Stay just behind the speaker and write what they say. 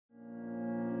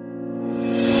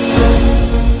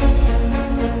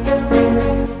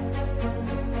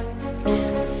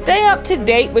to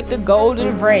date with the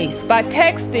Golden Race by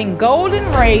texting Golden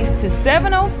Race to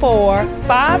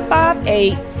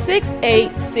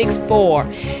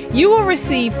 704-558-6864. You will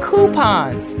receive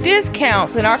coupons,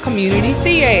 discounts in our community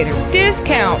theater,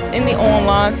 discounts in the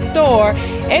online store,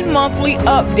 and monthly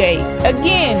updates.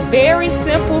 Again, very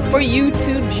simple for you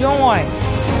to join.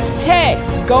 Text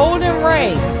Golden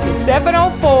Race to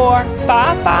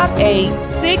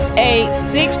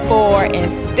 704-558-6864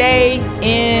 and stay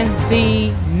in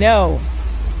the know.